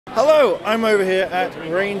Hello, I'm over here at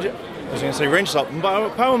Range. I was going to say Range Stop,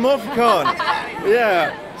 Power Morphicon.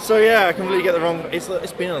 Yeah. So yeah, I completely get the wrong. It's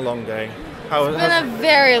been a long day. It's been a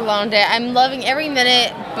very long day. I'm loving every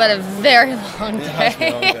minute, but a very long day. It has been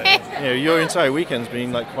a long day. You know, your entire weekend's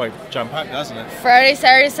been like quite jam-packed, hasn't it? Friday,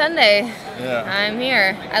 Saturday, Sunday. Yeah. I'm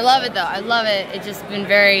here. I love it though. I love it. It's just been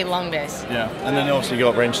very long days. Yeah. And then also you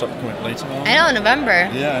got Range Stop coming up later on. I know, November.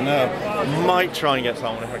 Yeah, I know. Might try and get to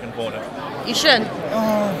that one if I can afford it. You should.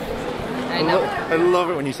 I know. I love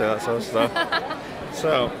it when you say that sort of stuff.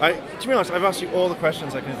 So, to be honest, I've asked you all the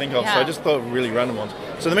questions I can think of, so I just thought of really random ones.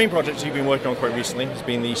 So the main project you've been working on quite recently has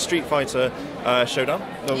been the Street Fighter Showdown.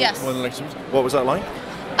 Yes. One of the latest. What was that like?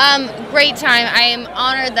 Great time. I am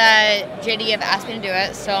honored that JDF asked me to do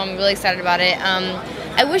it, so I'm really excited about it.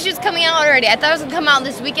 I wish it was coming out already. I thought it was going to come out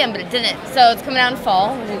this weekend, but it didn't. So it's coming out in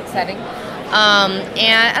fall, which is exciting.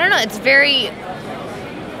 And I don't know, it's very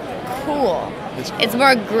cool. It's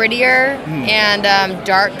more grittier and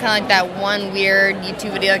dark, kind of like that one weird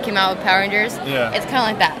YouTube video that came out with Power Rangers. Yeah. It's kind of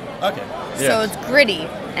like that. Okay. So it's gritty.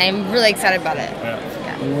 I'm really excited about it.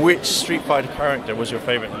 Yeah. Which Street Fighter character was your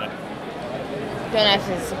favorite in it? Don't ask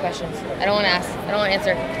me some questions. I don't want to ask. I don't want to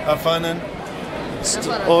answer. Have fun then.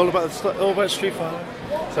 All about Street Fighter.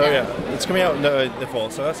 So yeah, it's coming out in the fall.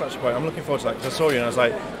 So that's actually quite. I'm looking forward to that because I saw you and I was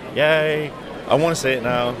like, yay! I want to see it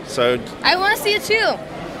now. So I want to see it too.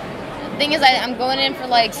 The thing is, I'm going in for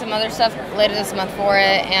like some other stuff later this month for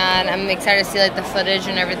it, and I'm excited to see like the footage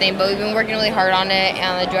and everything. But we've been working really hard on it,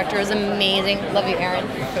 and the director is amazing. Love you, Aaron.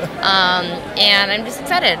 And I'm just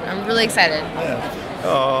excited. I'm really excited. Yeah.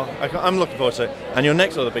 Oh, I'm looking forward to it. And your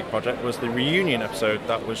next other big project was the reunion episode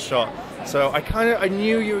that was shot. So I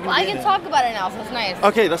knew you were going to. Well, I can talk about it now, so it's nice.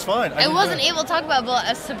 Okay, that's fine. I wasn't able to talk about it,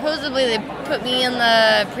 but supposedly they put me in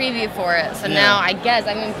the preview for it. So now I guess,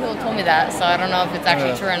 people told me that, so I don't know if it's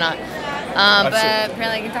actually true or not. But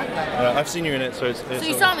apparently I can talk about it. I've seen you in it, so it's so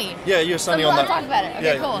you saw me? Yeah, you were standing on that. Talk about it.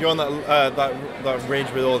 Okay, cool. You're on that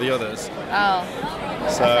rage with all the others. Oh.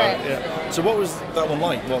 So yeah. So what was that one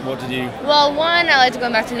like? What did you? Well, one, I like to go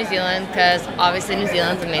back to New Zealand because obviously New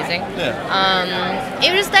Zealand's amazing. Yeah.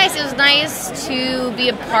 It was nice. It was nice to be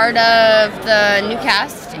a part of the new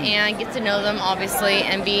cast and get to know them, obviously,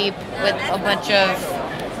 and be with a bunch of.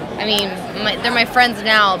 They're my friends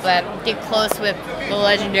now, but get close with the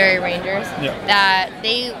legendary Rangers. Yeah. That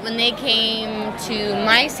when they came to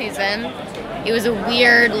my season, it was a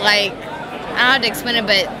weird, like, I don't know how to explain it,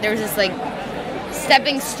 but there was this, like,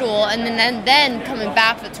 stepping stool, and then coming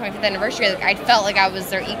back for the 25th anniversary, like, I felt like I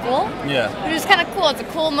was their equal. Yeah. It was kind of cool. It's a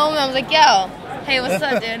cool moment. I was like, yo, hey, what's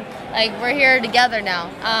up, dude? Like, we're here together now.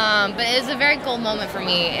 But it was a very cool moment for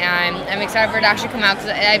me, and I'm excited for it to actually come out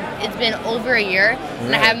because it's been over a year,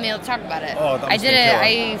 and I haven't been able to talk about it. Oh, I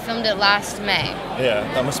filmed it last May. Yeah,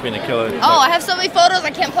 that must have been a killer. Oh, I have so many photos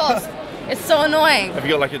I can't post. It's so annoying. Have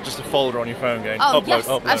you got like just a folder on your phone going upload, yes,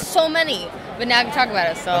 upload? I have so many, but now I can talk about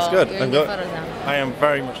it. So that's good. You're gonna get photos now. I am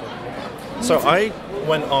very much looking forward. So I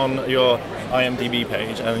went on your IMDb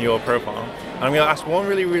page and your profile, and I'm going to ask one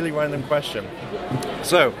really, really random question.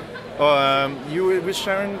 So, you were with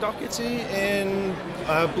Sharon Doherty in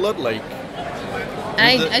Blood Lake.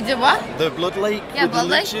 I did what? The Blood Lake. Yeah, Blood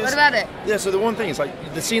Lake. What about it? Yeah. So the one thing is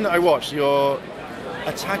like the scene that I watched. You're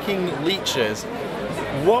attacking leeches.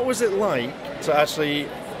 What was it like to actually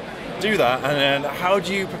do that, and then how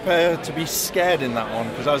do you prepare to be scared in that one?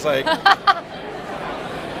 Because I was like,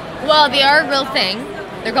 well, they are a real thing.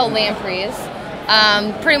 They're called lampreys.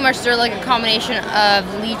 Pretty much, they're like a combination of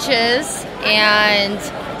leeches and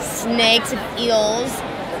snakes and eels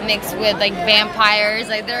mixed with like vampires.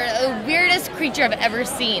 Like they're the weirdest creature I've ever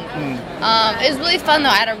seen. It was really fun though.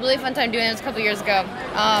 I had a really fun time doing this a couple years ago.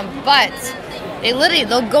 But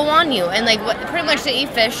they'll go on you and like pretty much they eat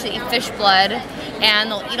fish blood,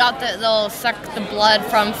 and they'll suck the blood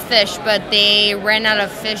from fish, but they ran out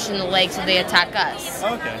of fish in the lake, so they attack us.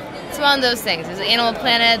 okay. It's one of those things. It's Animal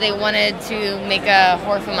Planet. They wanted to make a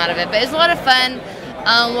horror film out of it, but it was a lot of fun.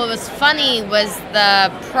 What was funny was the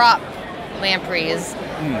prop lampreys,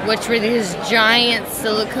 which were these giant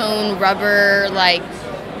silicone rubber, like,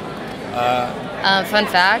 fun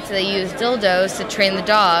fact, they use dildos to train the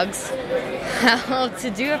dogs how to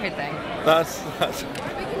do everything. That's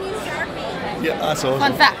yeah, that's awesome.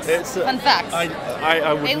 Fun facts. Fun facts.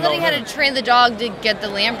 I would They literally had to train the dog to get the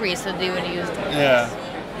lampreys, so they would use dildos. Yeah.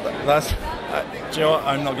 That's. Do you know what?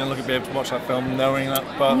 I'm not going to be able to watch that film knowing that.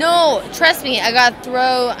 But no, trust me, I got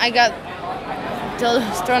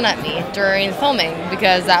dildos thrown at me during filming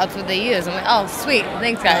because that's what they use. I'm like, oh, sweet,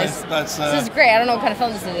 thanks, guys. This is great. I don't know what kind of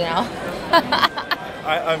film this is now.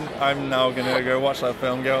 I'm now going to go watch that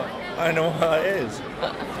film. I know what that is.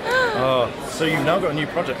 Oh, so you've now got a new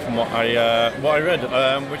project from what I read,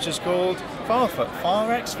 which is called FarXtur.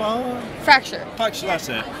 FarXtur. That's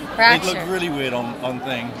it. FarXtur. It looked really weird on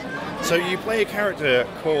thing. So you play a character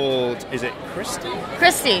called, is it Christy?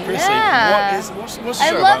 Christy. Yeah. What's the show I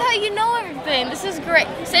about? love how you know everything. This is great.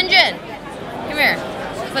 Sinjin, come here.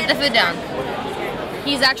 Put the food down.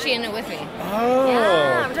 He's actually in it with me. Oh.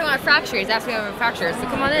 Yeah, we're talking about FarXtur. He's asking about FarXtur, so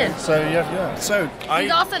come on in. So yeah. So He's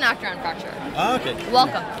also an actor on FarXtur. Ah, okay.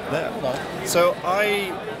 Welcome. There. So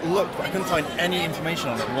I looked, but I couldn't find any information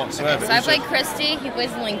on it whatsoever. So I play Christy. He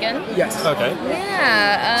plays Lincoln. Yes. Okay.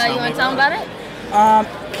 Yeah. You want to tell him about it?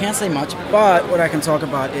 Can't say much, but what I can talk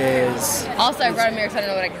about is... Also, I brought him here because I don't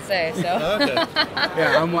know what I can say, so... Okay.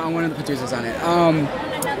 Yeah, I'm one of the producers on it.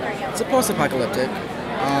 It's a post-apocalyptic.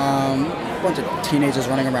 Bunch of teenagers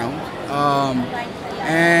running around.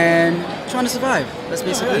 And trying to survive. That's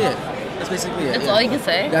basically it. That's all you can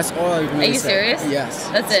say? That's all I can really say. Are you serious? Yes.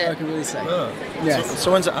 That's it? all I can really say. Oh. Yes.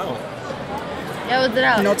 So when's it out? Yeah, what's it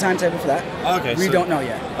out? No timetable for that. Okay. We don't know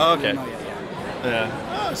yet. Oh, okay. We don't know yet. Yeah.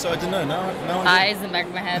 Oh, so I didn't know. Now I Eyes in the back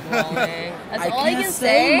of my head rolling. That's all I can't can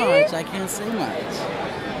say say? much. I can't say much.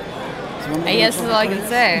 I guess that's all I can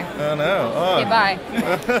say. Oh no. Oh. Okay, bye.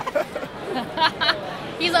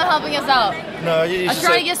 He's not helping us out. No, you I was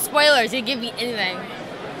trying to get spoilers. He'd give me anything.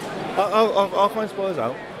 I'll find spoilers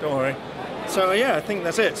out. Don't worry. So yeah, I think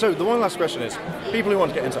that's it. So the one last question is: people who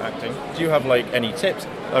want to get into acting, do you have like any tips,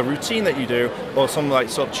 a routine that you do, or some like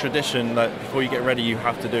sort of tradition that before you get ready you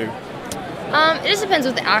have to do? It just depends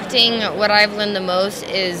with acting. What I've learned the most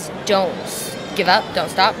is don't give up, don't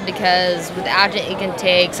stop, because with acting it can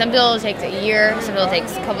take, some people it takes a year, some people it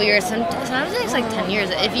takes a couple years, sometimes it takes like 10 years.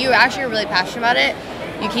 If you actually are really passionate about it,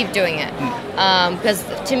 you keep doing it. Because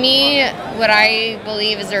to me, what I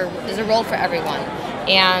believe is there's a role for everyone.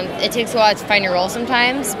 And it takes a while to find your role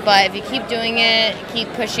sometimes, but if you keep doing it,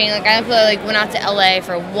 keep pushing. Like I went out to LA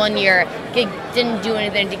for 1 year, didn't do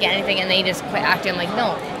anything to get anything, and then you just quit acting. I'm like,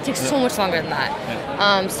 no, it takes so much longer than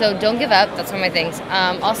that. So don't give up. That's one of my things.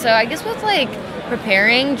 Also, I guess with like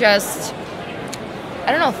preparing, just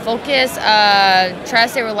I don't know, focus. Try to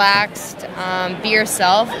stay relaxed. Be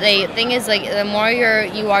yourself. The thing is, like, the more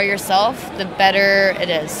you are yourself, the better it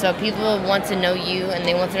is. So people want to know you, and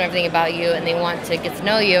they want to know everything about you, and they want to get to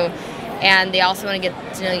know you, and they also want to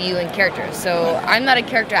get to know you in character. So I'm not a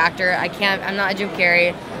character actor. I'm not a Jim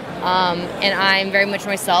Carrey, and I'm very much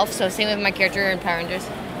myself. So same with my character in Power Rangers.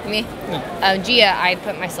 Me, Gia, I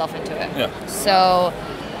put myself into it. Yeah. So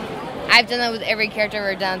I've done that with every character I've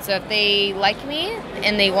ever done. So if they like me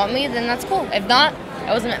and they want me, then that's cool. If not,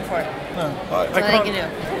 I wasn't meant for it. No,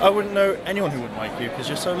 I wouldn't know anyone who wouldn't like you because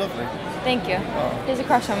you're so lovely. Thank you. Oh. He has a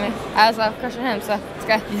crush on me. I also have a crush on him, so it's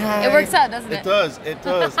good. Yay. It works out, doesn't it? It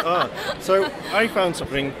does. So I found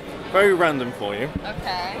something very random for you.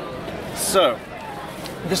 Okay. So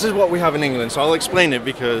this is what we have in England. So I'll explain it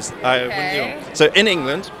because So in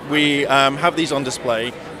England, we have these on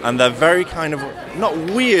display, and they're very kind of not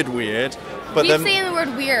weird, but keep saying the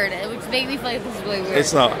word weird, which makes me feel like this is really weird.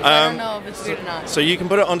 It's not. I don't know if it's weird or not. So you can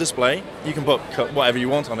put it on display. You can put whatever you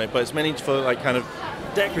want on it, but it's mainly for like kind of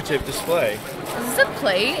decorative display. Is this a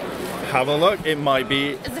plate? Have a look. It might be.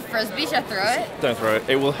 Is it frisbee? Should I throw it? Don't throw it.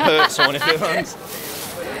 It will hurt someone if it lands.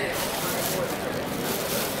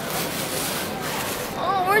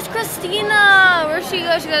 Oh, where's Christina? Where'd she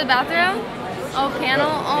go? She go to the bathroom? Oh,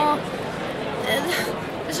 panel. Oh.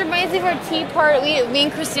 This reminds me of our tea party. Me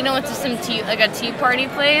and Christina went to a tea party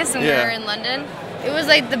place, and we were in London. It was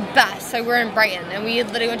like the best. Like we're in Brighton, and we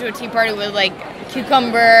literally went to a tea party with like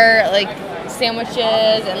cucumber, like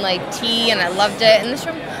sandwiches, and like tea, and I loved it. And this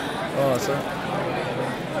room. Oh, so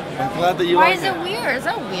I'm glad that you like it. Why is it weird? Is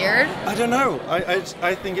that weird? I don't know.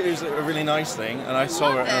 I think it is a really nice thing, and I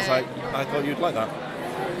saw it, and I was like, I thought you'd like that.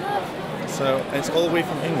 So it's all the way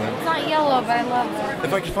from England. It's not yellow, but I love it.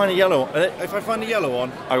 If I find a yellow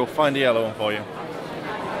one, I will find a yellow one for you.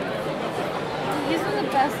 These are the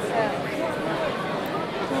best stuff.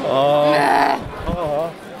 Oh.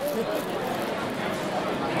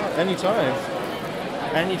 Anytime.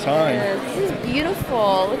 This is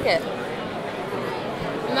beautiful. Look at it.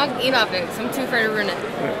 I'm not gonna eat off it because I'm too afraid to ruin it.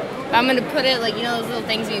 Yeah. I'm gonna put it like, you know those little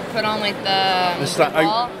things you put on like the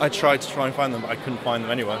ball? I tried to try and find them, but I couldn't find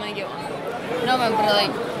them anywhere. I'm gonna get one. No, I'm gonna put it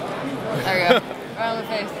like, there we go, right on my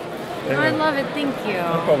face. Oh, I love it, thank you.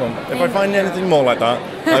 No problem. If I find anything more like that,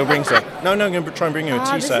 I'll bring some. No, I'm going to try and bring you a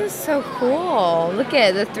tea set. This is so cool. Look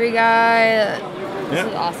at the three guy. This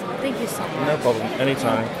is awesome. Thank you so much. No problem.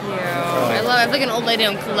 Anytime. Thank you. I love it. I'm like an old lady.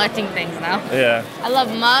 I'm collecting things now. Yeah. I love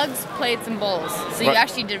mugs, plates, and bowls. So you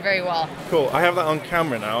actually did very well. Cool. I have that on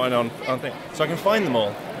camera now and on thing, so I can find them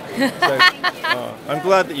all. So, I'm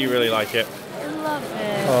glad that you really like it. I love it.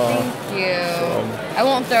 Thank you. I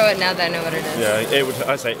won't throw it now that I know what it is. Yeah, it would.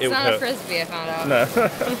 I say it would hurt. It's not a frisbee. I found out. No.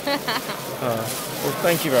 Well,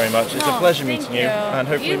 thank you very much. It's a pleasure meeting you. And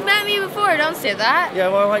hopefully You've met me before. Don't say that. Yeah,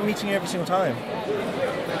 well, I like meeting you every single time.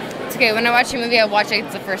 It's okay. When I watch a movie, I watch it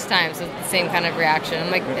the first time, so it's the same kind of reaction. I'm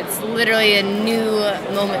like, it's literally a new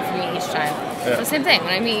moment for me each time. Yeah. So same thing.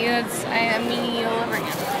 When I meet you, I'm meeting you all over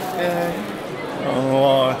again. Yeah.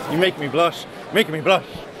 Oh, you make me blush. Making me blush.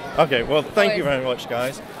 Okay, well, thank you very much,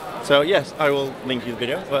 guys. So yes, I will link you the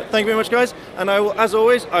video. But thank you very much, guys. And I will, as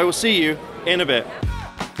always, I will see you in a bit.